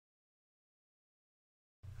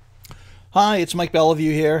Hi, it's Mike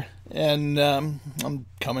Bellevue here, and I'm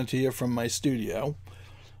coming to you from my studio.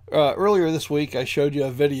 Earlier this week, I showed you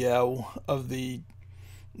a video of the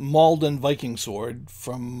Maldon Viking Sword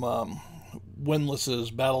from Windlass's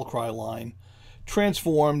battle cry line,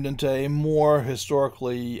 transformed into a more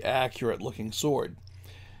historically accurate-looking sword.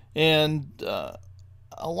 And a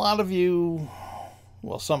lot of you,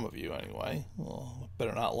 well, some of you anyway, well,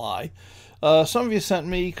 better not lie, some of you sent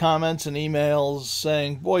me comments and emails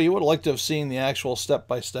saying, boy, you would have liked to have seen the actual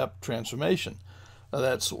step-by-step transformation of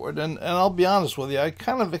that sword. And I'll be honest with you, I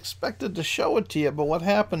kind of expected to show it to you, but what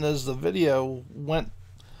happened is the video went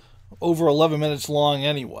over 11 minutes long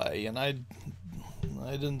anyway, and I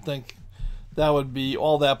didn't think that would be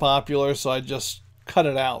all that popular, so I just cut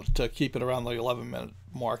it out to keep it around the 11-minute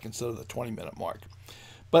mark instead of the 20-minute mark.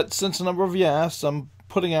 But since a number of you asked, I'm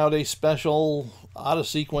putting out a special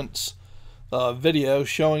out-of-sequence video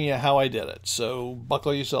showing you how I did it, so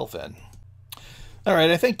buckle yourself in.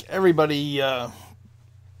 Alright, I think everybody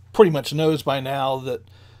pretty much knows by now that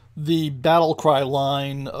the battle cry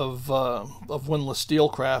line of Windlass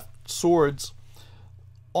Steelcraft swords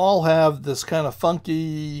all have this kind of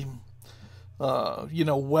funky,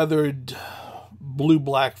 weathered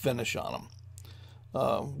blue-black finish on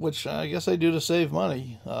them, which I guess I do to save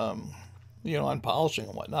money. On polishing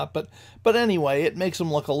and whatnot, but anyway, it makes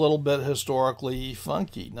them look a little bit historically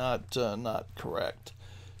funky, not correct.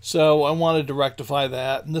 So I wanted to rectify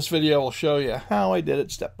that, and this video will show you how I did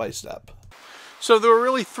it step by step. So there were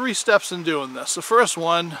really 3 steps in doing this. The first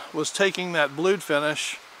one was taking that blued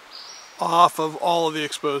finish off of all of the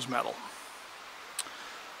exposed metal.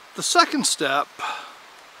 The second step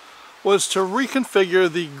was to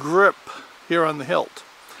reconfigure the grip here on the hilt.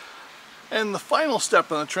 And the final step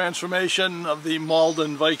in the transformation of the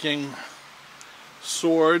Maldon Viking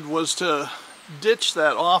Sword was to ditch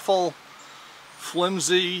that awful,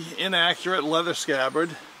 flimsy, inaccurate leather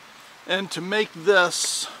scabbard and to make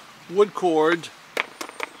this wood cord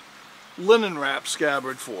linen wrap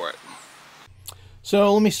scabbard for it.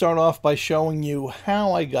 So let me start off by showing you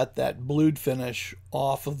how I got that blued finish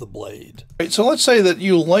off of the blade. Right, so let's say that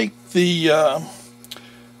you like the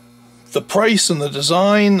price and the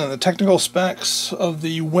design and the technical specs of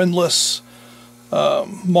the Windlass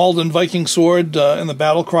Maldon Viking Sword in the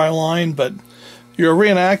battle cry line, but you're a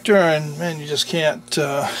reenactor and man, you just can't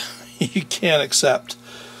you can't accept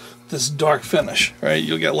this dark finish, right?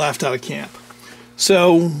 You'll get laughed out of camp.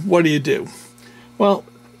 So what do? Well,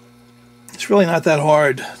 it's really not that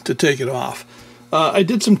hard to take it off. I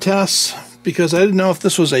did some tests because I didn't know if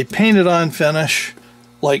this was a painted on finish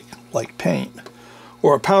like paint,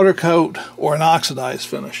 or a powder coat, or an oxidized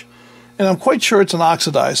finish. And I'm quite sure it's an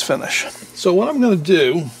oxidized finish. So what I'm going to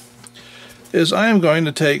do is I am going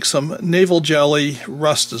to take some Naval Jelly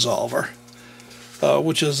Rust Dissolver,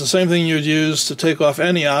 which is the same thing you'd use to take off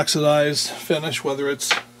any oxidized finish, whether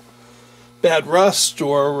it's bad rust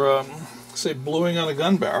or, say, bluing on a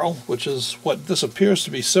gun barrel, which is what this appears to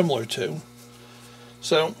be similar to.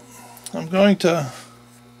 So I'm going to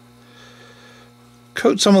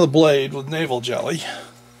coat some of the blade with Naval Jelly,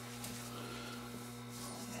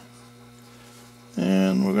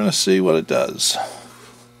 and we're going to see what it does.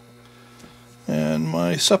 And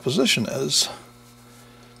my supposition is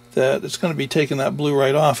that it's going to be taking that blue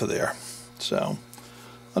right off of there. So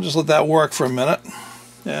I'll just let that work for a minute,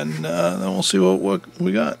 and then we'll see what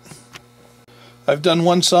we got. I've done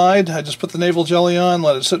one side. I just put the Naval Jelly on,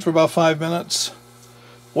 let it sit for about 5 minutes,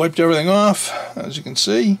 wiped everything off. As you can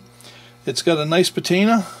see, it's got a nice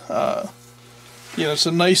patina. It's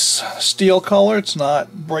a nice steel color. It's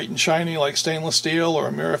not bright and shiny like stainless steel or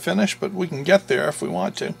a mirror finish, but we can get there if we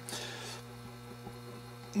want to.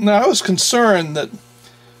 Now, I was concerned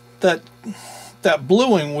that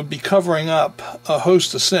bluing would be covering up a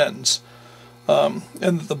host of sins, and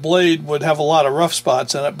that the blade would have a lot of rough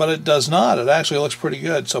spots in it, but it does not. It actually looks pretty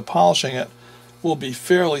good, so polishing it will be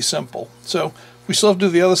fairly simple. So we still have to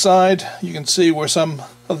do the other side. You can see where some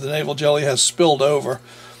of the Naval Jelly has spilled over.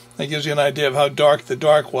 That gives you an idea of how dark the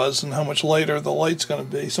dark was and how much lighter the light's going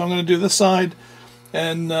to be. So I'm going to do this side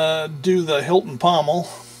and do the hilt and pommel,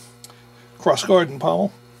 cross-guard and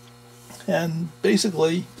pommel, and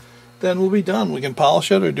basically then we'll be done. We can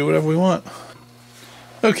polish it or do whatever we want.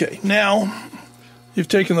 Okay, now you've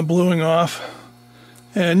taken the bluing off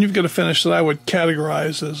and you've got a finish that I would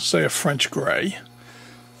categorize as, say, a French gray.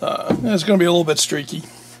 It's going to be a little bit streaky.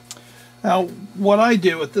 Now, what I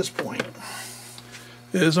do at this point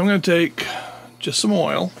is I'm going to take just some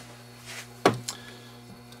oil. I'm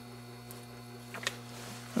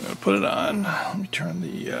going to put it on. Let me turn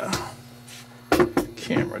the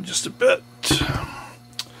camera just a bit.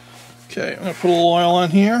 Okay, I'm going to put a little oil on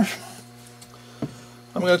here.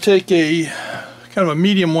 I'm going to take a kind of a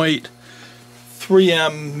medium weight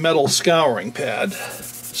 3M metal scouring pad,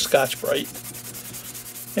 Scotch-Brite,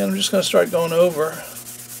 and I'm just going to start going over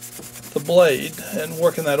the blade and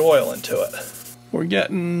working that oil into it. We're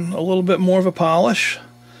getting a little bit more of a polish.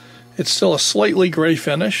 It's still a slightly gray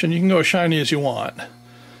finish, and you can go as shiny as you want.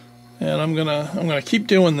 And I'm gonna keep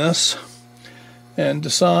doing this and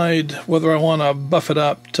decide whether I want to buff it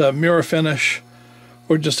up to mirror finish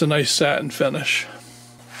or just a nice satin finish.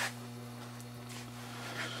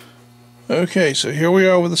 Okay, so here we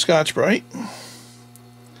are with the Scotch-Brite.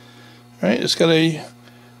 Right, it's got a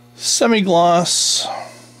semi-gloss,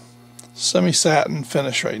 semi-satin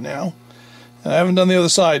finish right now. And I haven't done the other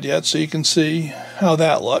side yet, so you can see how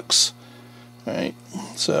that looks. All right,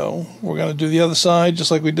 so we're going to do the other side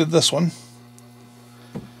just like we did this one.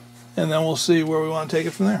 And then we'll see where we want to take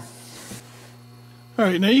it from there.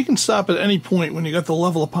 Alright, now you can stop at any point when you got the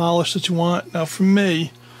level of polish that you want. Now for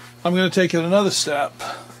me, I'm going to take it another step.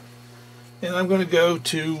 And I'm going to go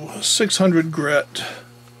to 600 grit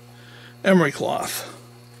emery cloth.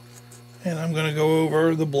 And I'm going to go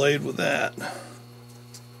over the blade with that.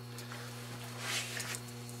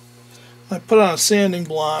 I put on a sanding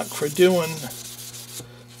block for doing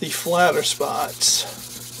the flatter spots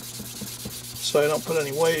so I don't put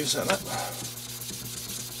any waves in it.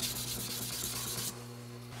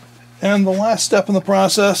 And the last step in the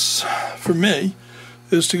process for me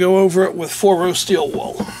is to go over it with 4-row steel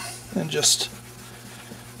wool and just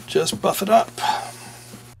buff it up.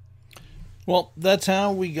 Well, that's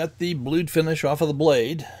how we got the blued finish off of the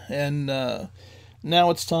blade, and now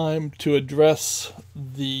it's time to address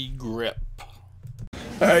the grip.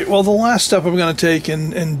 Alright, well, the last step I'm going to take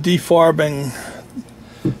in defarbing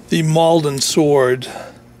the Maldon sword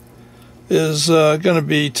is going to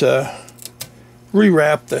be to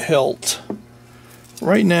rewrap the hilt.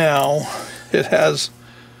 Right now, it has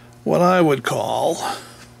what I would call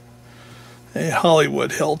a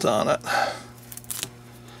Hollywood hilt on it.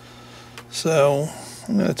 So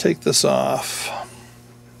I'm going to take this off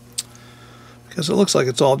because it looks like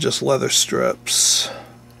it's all just leather strips.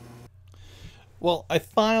 Well, I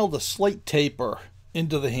filed a slight taper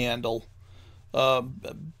into the handle.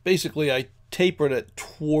 Basically, I tapered it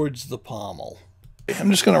towards the pommel.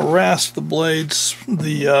 I'm just going to rasp the blades,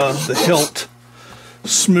 the hilt,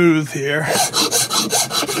 smooth here.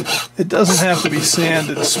 It doesn't have to be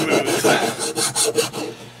sanded smooth,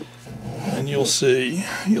 and you'll see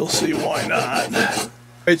why not. All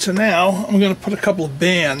right, so now I'm going to put a couple of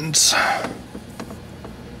bands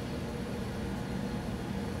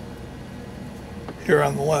here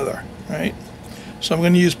on the leather, right? So I'm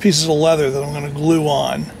going to use pieces of leather that I'm going to glue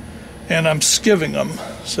on, and I'm skiving them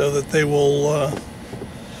so that they will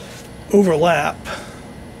overlap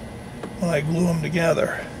when I glue them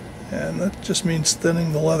together, and that just means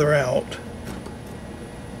thinning the leather out.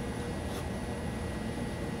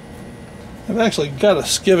 I've actually got a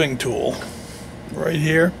skiving tool right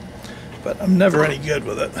here, but I'm never any good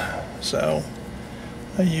with it, so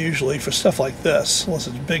I usually, for stuff like this, unless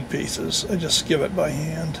it's big pieces, I just skiv it by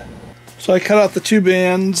hand. So I cut out the two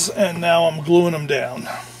bands, and now I'm gluing them down.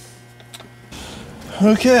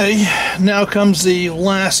 Okay, now comes the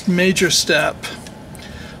last major step,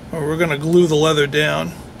 where we're going to glue the leather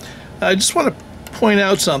down. I just want to point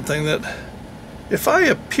out something, that if I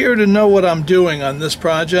appear to know what I'm doing on this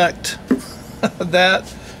project,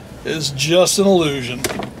 that is just an illusion.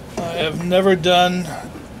 I have never done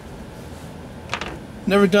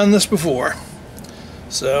this before.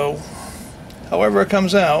 So, however it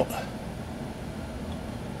comes out,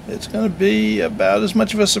 it's going to be about as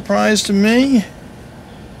much of a surprise to me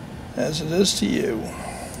as it is to you.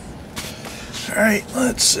 Alright,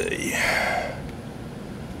 let's see.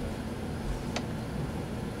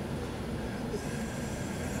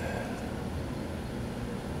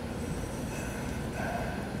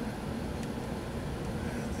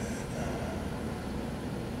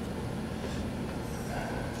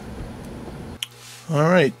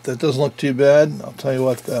 Alright, that doesn't look too bad. I'll tell you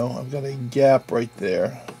what though, I've got a gap right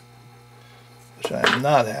there, which I am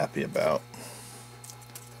not happy about.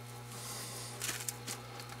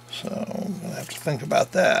 So I'm going to have to think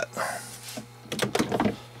about that.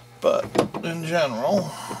 But in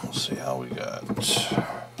general, let's see how we got.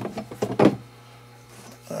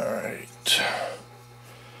 Alright.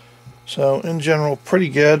 So in general, pretty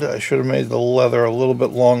good. I should have made the leather a little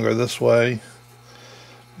bit longer this way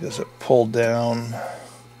because it pulled down.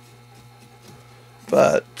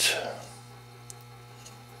 But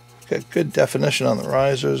got good definition on the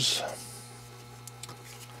risers.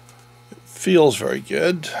 Feels very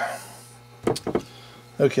good.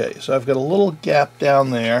 Okay, so I've got a little gap down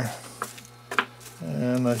there.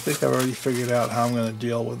 And I think I've already figured out how I'm going to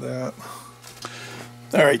deal with that.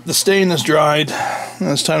 Alright, the stain is dried.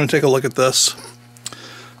 It's time to take a look at this.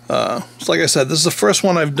 So like I said, this is the first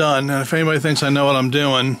one I've done, and if anybody thinks I know what I'm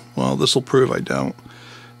doing, well, this will prove I don't.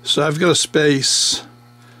 So I've got a space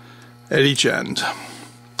at each end.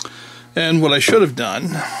 And what I should have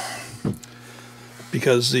done,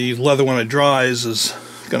 because the leather when it dries is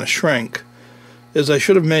going to shrink, is I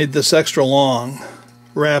should have made this extra long,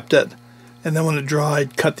 wrapped it, and then when it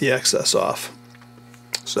dried, cut the excess off.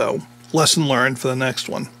 So, lesson learned for the next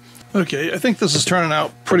one. Okay, I think this is turning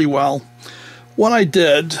out pretty well. What I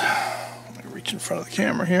did, let me reach in front of the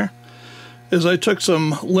camera here, is I took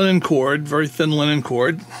some linen cord, very thin linen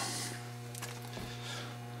cord.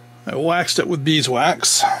 I waxed it with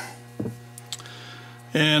beeswax,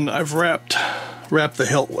 and I've wrapped the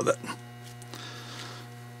hilt with it.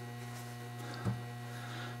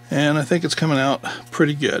 And I think it's coming out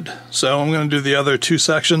pretty good. So I'm going to do the other two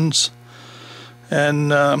sections,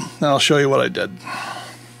 and I'll show you what I did.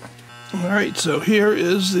 Alright, so here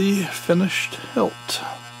is the finished hilt,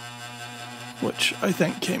 which I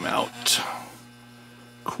think came out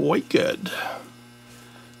quite good,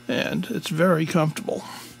 and it's very comfortable.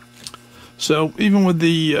 So even with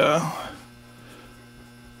the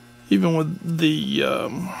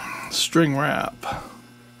string wrap,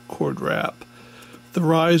 cord wrap, the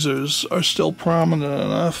risers are still prominent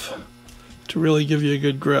enough to really give you a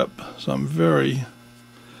good grip. So I'm very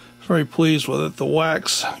pleased with it. The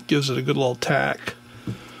wax gives it a good little tack,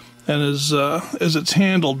 and as it's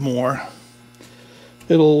handled more,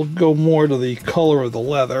 it'll go more to the color of the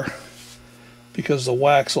leather because the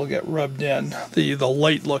wax will get rubbed in. The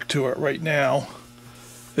light look to it right now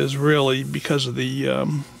is really because of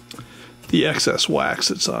the excess wax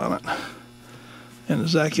that's on it, and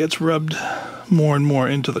as that gets rubbed more and more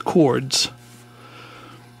into the cords,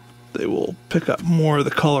 they will pick up more of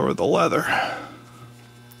the color of the leather.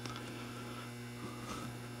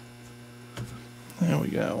 There we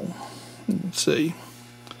go. Let's see.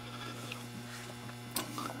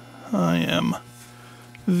 I am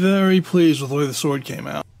very pleased with the way the sword came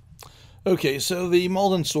out. Okay, so the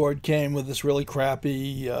Maldon sword came with this really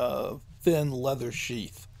crappy thin leather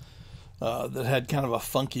sheath that had kind of a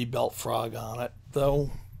funky belt frog on it,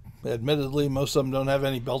 though admittedly most of them don't have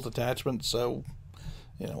any belt attachment, so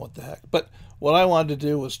you know what the heck. But what I wanted to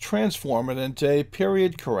do was transform it into a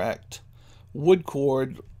period correct wood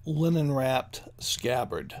cord linen wrapped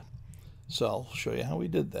scabbard. So I'll show you how we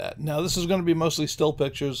did that. Now this is going to be mostly still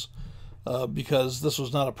pictures because this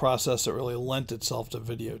was not a process that really lent itself to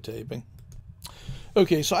videotaping.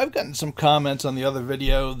 Okay, so I've gotten some comments on the other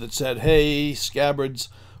video that said, hey, scabbards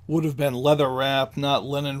would have been leather wrapped, not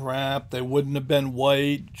linen wrapped. They wouldn't have been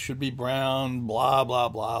white, should be brown, blah, blah,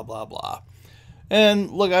 blah, blah, blah. And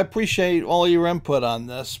look, I appreciate all your input on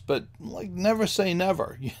this, but like, never say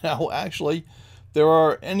never. You know, actually, there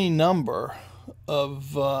are any number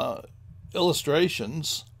of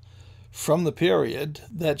illustrations from the period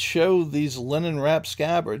that show these linen wrapped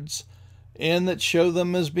scabbards and that show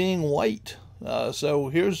them as being white. So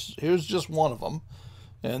here's just one of them,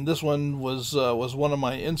 and this one was one of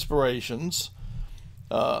my inspirations.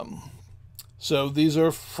 So these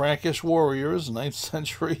are Frankish warriors, 9th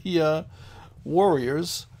century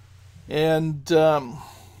warriors, and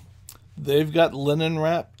they've got linen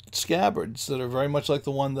wrapped scabbards that are very much like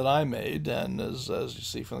the one that I made, and as you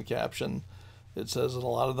see from the caption, it says that a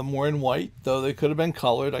lot of them were in white, though they could have been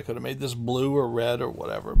colored. I could have made this blue or red or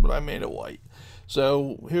whatever, but I made it white.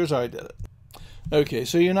 So here's how I did it. Okay,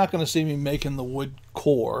 so you're not going to see me making the wood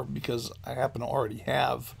core because I happen to already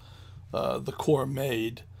have the core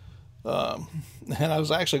made. And I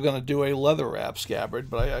was actually going to do a leather wrap scabbard,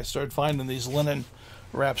 but I started finding these linen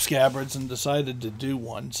wrap scabbards and decided to do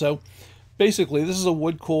one. So basically, this is a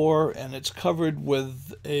wood core, and it's covered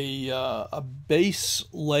with a base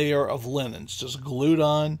layer of linen. It's just glued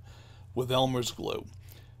on with Elmer's glue.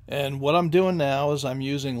 And what I'm doing now is I'm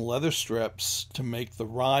using leather strips to make the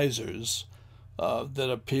risers that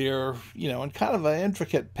appear, you know, in kind of an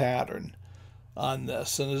intricate pattern on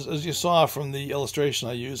this. And as you saw from the illustration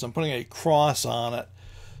I used, I'm putting a cross on it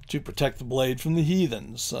to protect the blade from the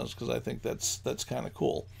heathens, because I think that's kind of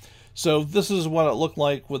cool. So this is what it looked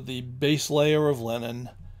like with the base layer of linen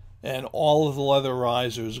and all of the leather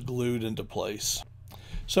risers glued into place.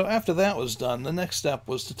 So after that was done, the next step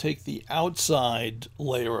was to take the outside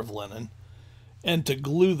layer of linen and to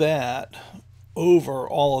glue that over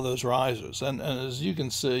all of those risers. And as you can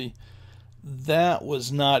see, that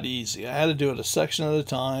was not easy. I had to do it a section at a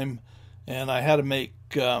time, and I had to make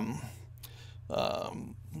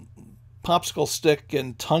popsicle stick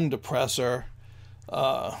and tongue depressor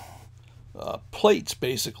plates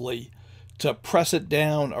basically to press it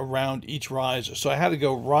down around each riser. So I had to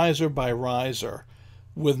go riser by riser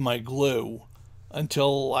with my glue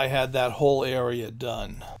until I had that whole area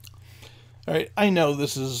done. All right, I know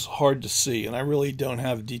this is hard to see, and I really don't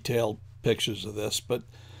have detailed pictures of this, but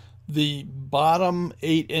the bottom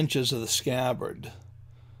 8 inches of the scabbard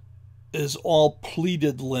is all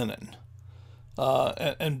pleated linen.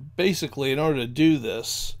 And basically, in order to do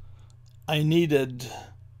this, I needed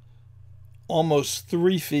almost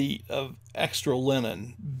 3 feet of extra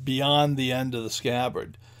linen beyond the end of the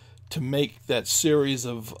scabbard to make that series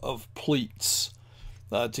of pleats,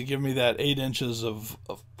 to give me that 8 inches of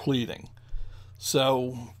pleating.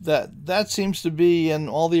 So that seems to be in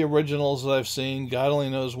all the originals that I've seen. God only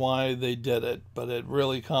knows why they did it, but it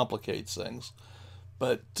really complicates things.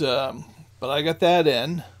 But I got that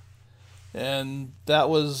in, and that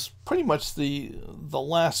was pretty much the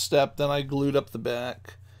last step. Then I glued up the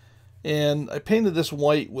back, and I painted this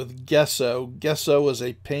white with gesso. Gesso is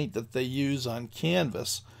a paint that they use on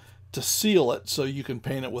canvas to seal it, so you can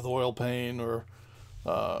paint it with oil paint or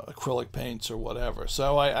acrylic paints or whatever.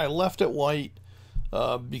 So I left it white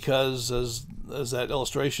because as that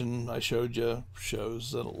illustration I showed you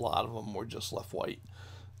shows, that a lot of them were just left white.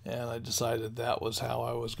 And I decided that was how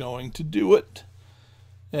I was going to do it.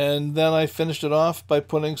 And then I finished it off by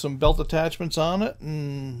putting some belt attachments on it,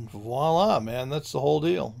 and voila, man, that's the whole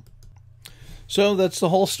deal. So that's the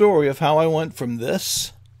whole story of how I went from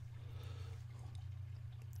this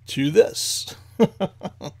to this.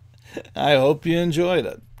 I hope you enjoyed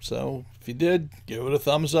it. So if you did, give it a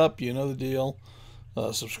thumbs up. You know the deal.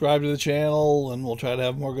 Subscribe to the channel, and we'll try to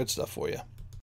have more good stuff for you.